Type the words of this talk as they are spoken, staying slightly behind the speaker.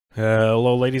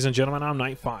Hello, ladies and gentlemen. I'm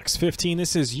NightFox15.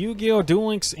 This is Yu-Gi-Oh! Duel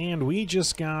Links, and we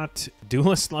just got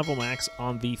Duelist level max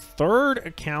on the third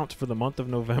account for the month of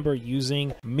November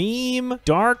using meme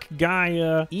Dark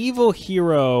Gaia Evil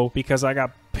Hero because I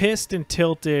got pissed and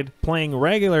tilted playing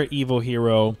regular Evil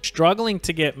Hero, struggling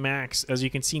to get max. As you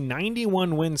can see,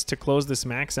 91 wins to close this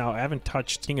max out. I haven't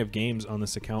touched King of Games on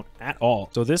this account at all.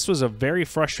 So this was a very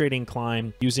frustrating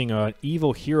climb using an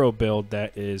Evil Hero build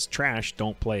that is trash.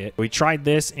 Don't play it. We tried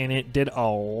this and it did a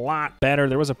lot better.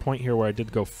 There was a point here where I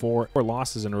did go four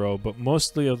losses in a row, but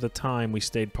mostly of the time we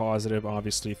stayed positive.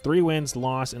 Obviously 3 wins,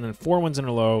 loss, and then 4 wins in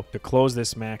a row to close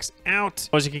this max out.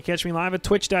 As you can catch me live at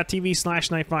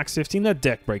twitch.tv/NightFox15. The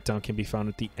deck breakdown can be found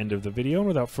at the end of the video. And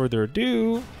without further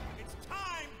ado, It's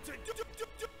time to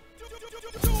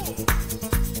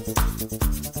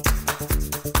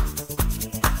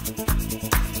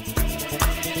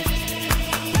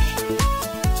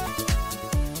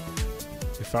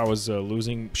if I was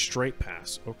losing, straight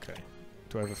pass. Okay.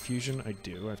 Do I have a fusion? I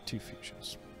do. I have 2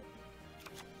 fusions.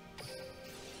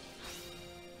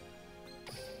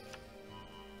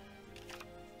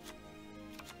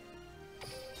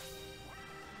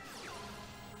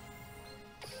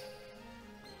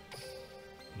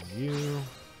 You.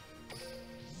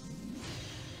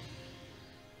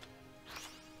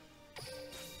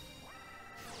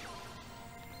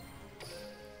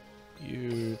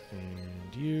 You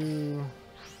and you.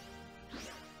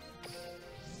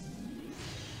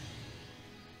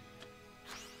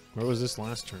 Where was this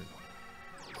last turn?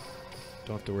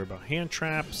 Don't have to worry about hand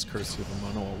traps, courtesy of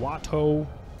Amano Awato.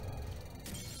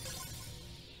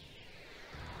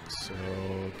 So,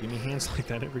 give me hands like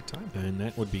that every time. And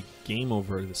that would be game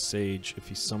over the Sage if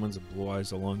he summons a Blue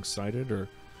Eyes alongside it, or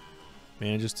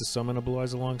manages to summon a Blue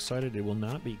Eyes alongside it. It will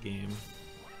not be game.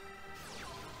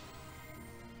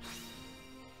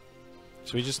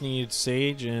 So we just need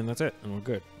Sage, and that's it, and we're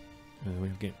good. And we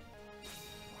have game.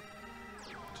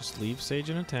 Just leave Sage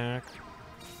and attack.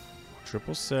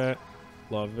 Triple set.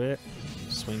 Love it.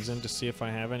 Swings in to see if I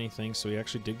have anything. So he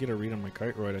actually did get a read on my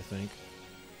Kite Roid, I think.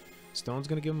 Stone's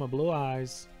gonna give him a Blue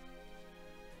Eyes.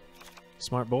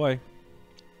 Smart boy.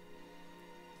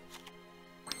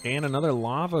 And another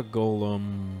Lava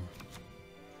Golem.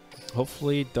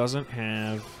 Hopefully doesn't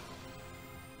have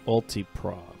ulti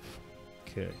prov.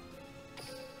 Okay.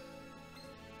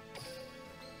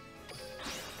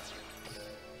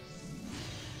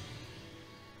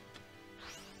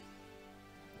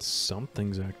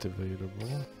 Something's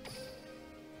activatable.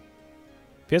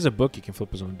 If he has a book, he can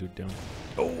flip his own dude down.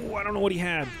 Oh, I don't know what he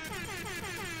had.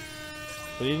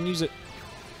 But he didn't use it.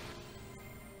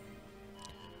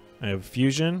 I have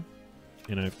fusion,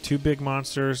 and I have 2 big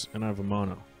monsters, and I have a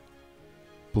mono.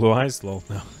 Blue Eyes? Lol,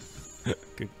 no.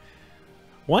 Good.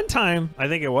 One time, I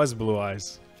think it was Blue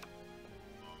Eyes.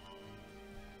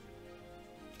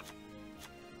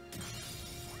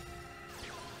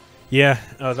 Yeah,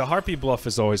 the Harpy bluff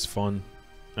is always fun.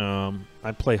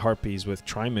 I play Harpies with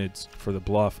Trimids for the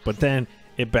bluff, but then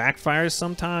it backfires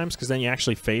sometimes because then you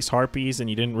actually face Harpies and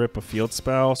you didn't rip a field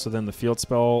spell, so then the field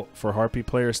spell for Harpy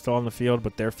player is still on the field,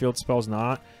 but their field spell's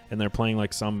not, and they're playing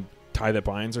like some Tie That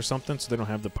Binds or something, so they don't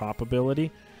have the pop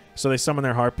ability. So they summon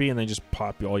their Harpy and they just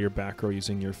pop all your back row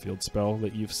using your field spell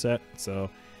that you've set. So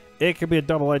it could be a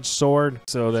double-edged sword,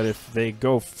 so that if they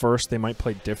go first, they might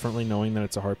play differently knowing that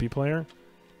it's a Harpy player.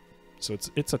 So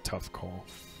it's a tough call.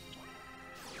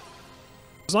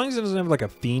 As long as it doesn't have like a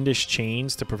fiendish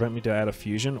chains to prevent me to add a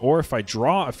fusion, or if I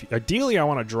draw ideally I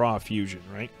want to draw a fusion,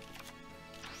 right?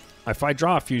 If I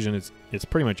draw a fusion, it's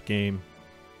pretty much game.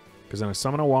 Because then I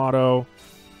summon a Watto,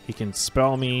 he can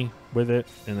spell me with it,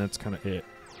 and that's kind of it.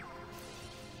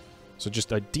 So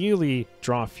just ideally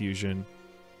draw a fusion,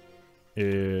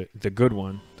 the good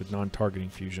one, the non-targeting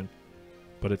fusion,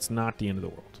 but it's not the end of the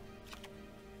world.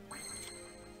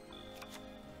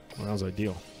 Well, that was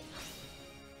ideal.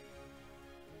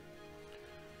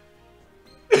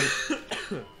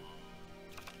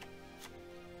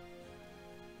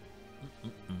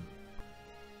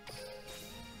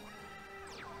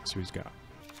 See what he's got.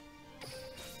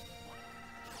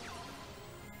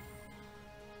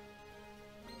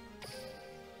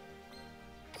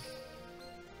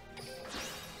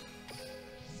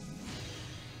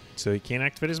 So he can't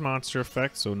activate his monster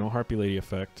effect, so no Harpy Lady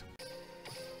effect.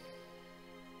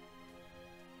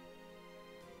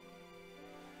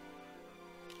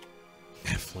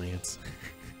 Lance.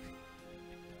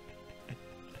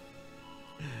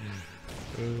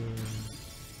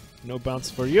 No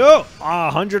bounce for you.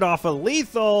 100 off a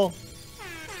lethal.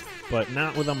 but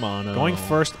not with a mono. Going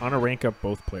first on a rank up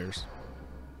both players.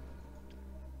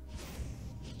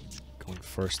 Going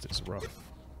first is rough.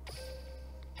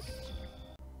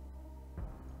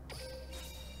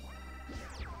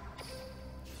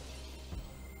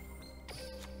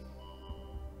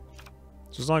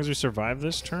 So as long as we survive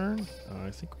this turn,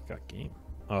 I think we got game.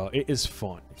 It is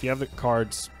fun. If you have the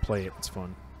cards, play it. It's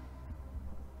fun.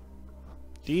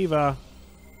 Diva.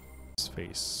 His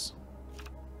face.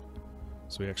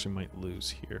 So we actually might lose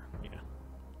here. Yeah.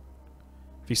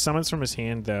 If he summons from his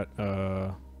hand that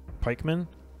pikeman,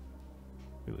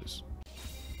 we lose.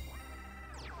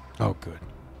 Oh, good.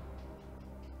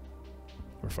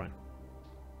 We're fine.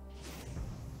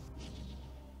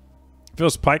 If it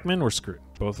was pikeman, we're screwed.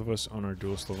 Both of us on our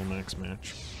duelist level max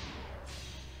match.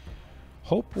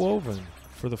 Hope Woven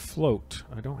for the float.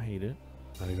 I don't hate it.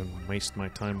 Not even waste my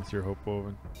time with your Hope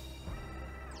Woven.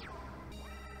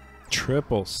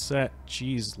 Triple set.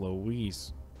 Jeez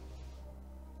Louise.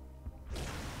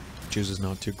 Chooses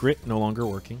not to. Grit no longer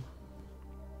working.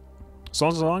 So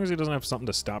as long as he doesn't have something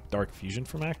to stop Dark Fusion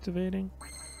from activating,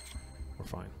 we're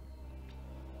fine.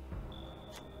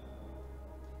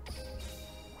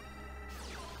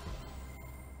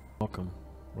 Welcome.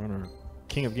 We're on our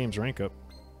King of Games rank up.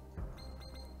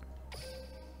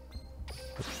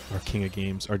 Our King of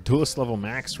Games. Our Duelist level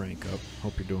max rank up.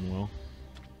 Hope you're doing well.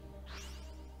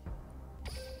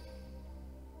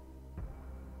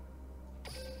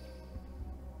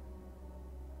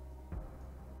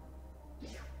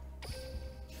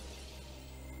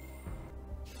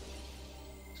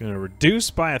 He's gonna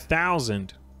reduce by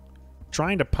 1,000.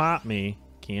 Trying to pop me.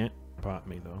 Can't pop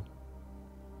me though.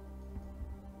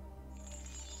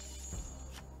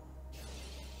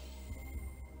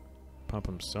 Pop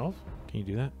himself? Can you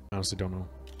do that? I honestly don't know.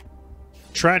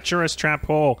 Treacherous Trap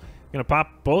Hole. Gonna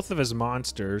pop both of his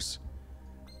monsters.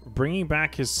 Bringing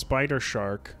back his Spider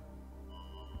Shark.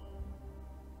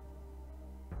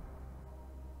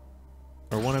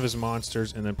 Or one of his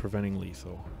monsters and then preventing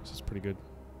lethal. This is pretty good.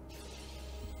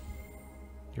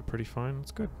 You're pretty fine.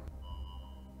 That's good.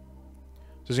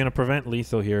 So he's gonna prevent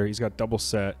lethal here. He's got double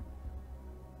set.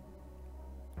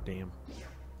 Damn.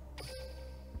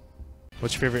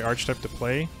 What's your favorite archetype to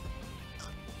play?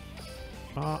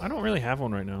 I don't really have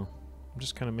one right now. I'm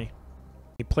just kind of me.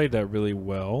 He played that really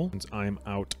well. Since I'm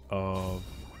out of...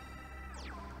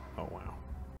 Oh, wow.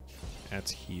 That's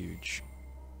huge.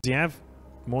 Does he have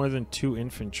more than 2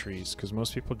 infantries? Because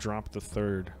most people drop the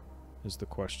third, is the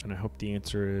question. I hope the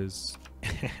answer is...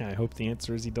 I hope the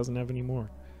answer is he doesn't have any more.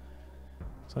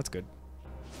 So that's good.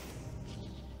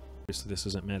 Obviously, this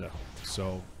isn't meta.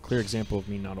 So, clear example of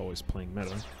me not always playing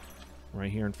meta. Right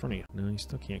here in front of you. No, you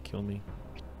still can't kill me.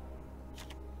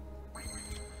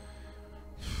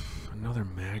 Another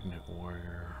Magnet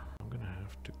Warrior. I'm gonna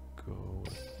have to go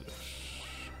with this.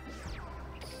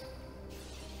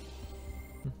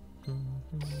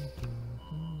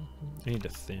 I need to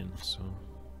thin, so...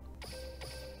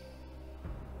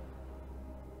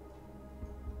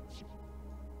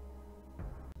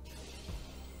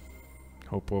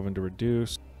 Hope Woven to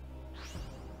reduce.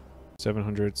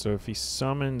 700, so if he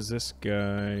summons this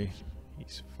guy,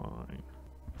 he's fine.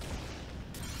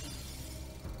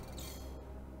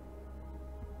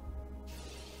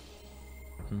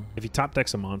 If he top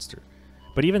decks a monster.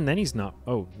 But even then he's not...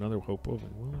 Oh, another Hope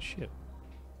Woven. Well, shit.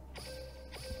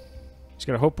 He's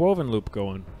got a Hope Woven loop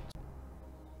going.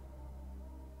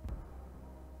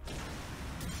 I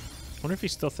wonder if he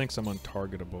still thinks I'm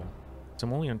untargetable. So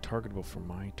I'm only untargetable for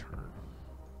my turn.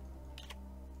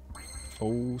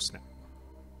 Oh, snap.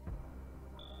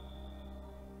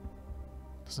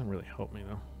 Doesn't really help me,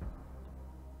 though.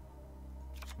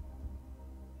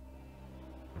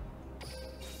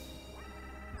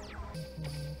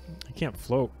 I can't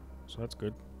float, so that's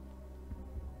good.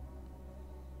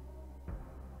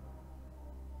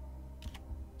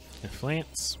 If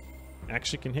Lance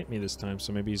actually can hit me this time,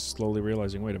 so maybe he's slowly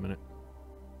realizing, wait a minute.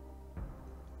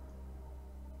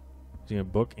 Is he gonna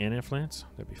book and if Lance?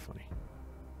 That'd be funny.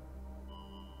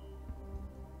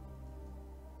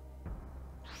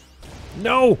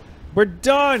 No! We're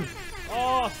done!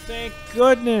 Oh, thank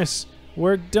goodness!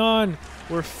 We're done.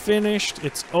 We're finished.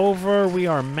 It's over. We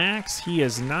are max. He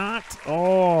is not.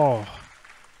 Oh.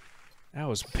 That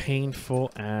was painful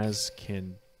as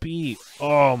can be.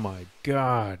 Oh my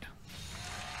god.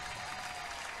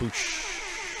 Boosh.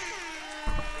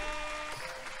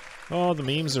 Oh, the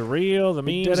memes are real. The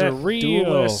memes are real.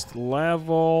 Duelist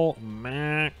level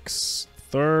max.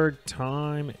 3rd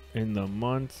time in the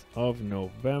month of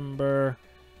November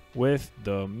with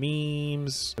the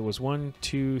memes. It was 1,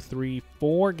 2, 3,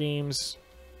 4 games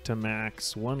to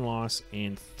max, 1 loss,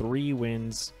 and 3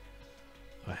 wins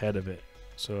ahead of it.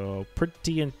 So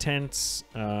pretty intense.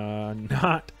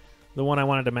 Not the one I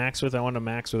wanted to max with. I wanted to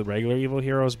max with regular evil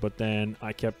heroes, but then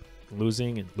I kept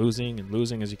losing and losing and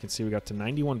losing. As you can see, we got to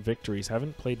 91 victories.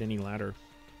 Haven't played any ladder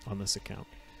on this account.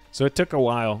 So it took a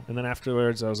while, and then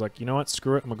afterwards I was like, you know what,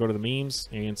 screw it, I'm gonna go to the memes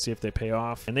and see if they pay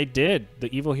off. And they did.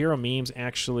 The Evil Hero memes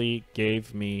actually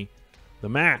gave me the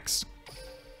max.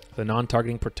 The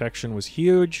non-targeting protection was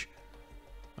huge.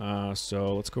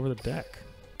 So let's go over the deck.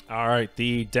 All right,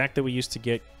 the deck that we used to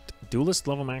get Duelist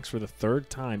level max for the 3rd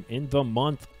time in the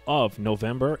month of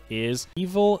November is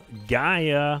Evil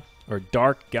Gaia, or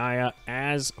Dark Gaia,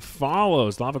 as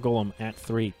follows. Lava Golem at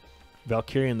 3.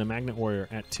 Valkyrian the Magnet Warrior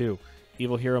at 2.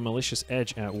 Evil Hero Malicious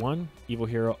Edge at 1. Evil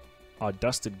Hero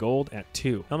Dusted Gold at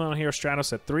 2. Elemental Hero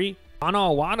Stratos at 3.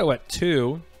 Anawato at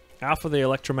 2. Alpha the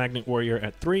Electromagnet Warrior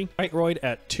at 3. Whiteroid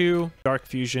at 2. Dark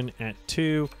Fusion at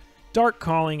 2. Dark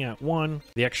Calling at 1.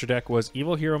 The extra deck was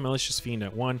Evil Hero Malicious Fiend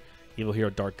at 1. Evil Hero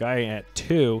Dark Gaia at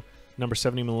 2. Number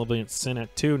 70 Malevolent Sin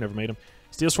at 2. Never made him.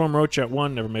 Steel Swarm Roach at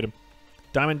 1. Never made him.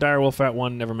 Diamond Direwolf at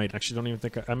 1. Never made him. Actually, don't even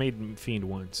think I made Fiend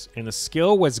once. And the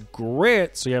skill was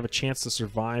Grit, so you have a chance to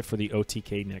survive for the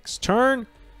OTK next turn.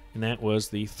 And that was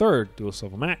the 3rd Duelist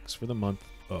level max for the month.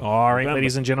 All right,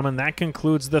 ladies and gentlemen, that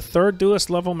concludes the 3rd Duelist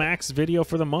level max video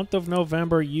for the month of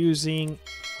November using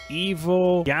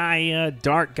Evil Gaia,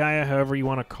 Dark Gaia, however you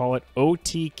want to call it,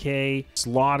 OTK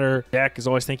Slaughter deck. As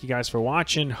always, thank you guys for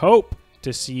watching. Hope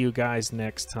to see you guys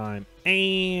next time.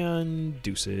 And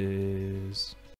deuces.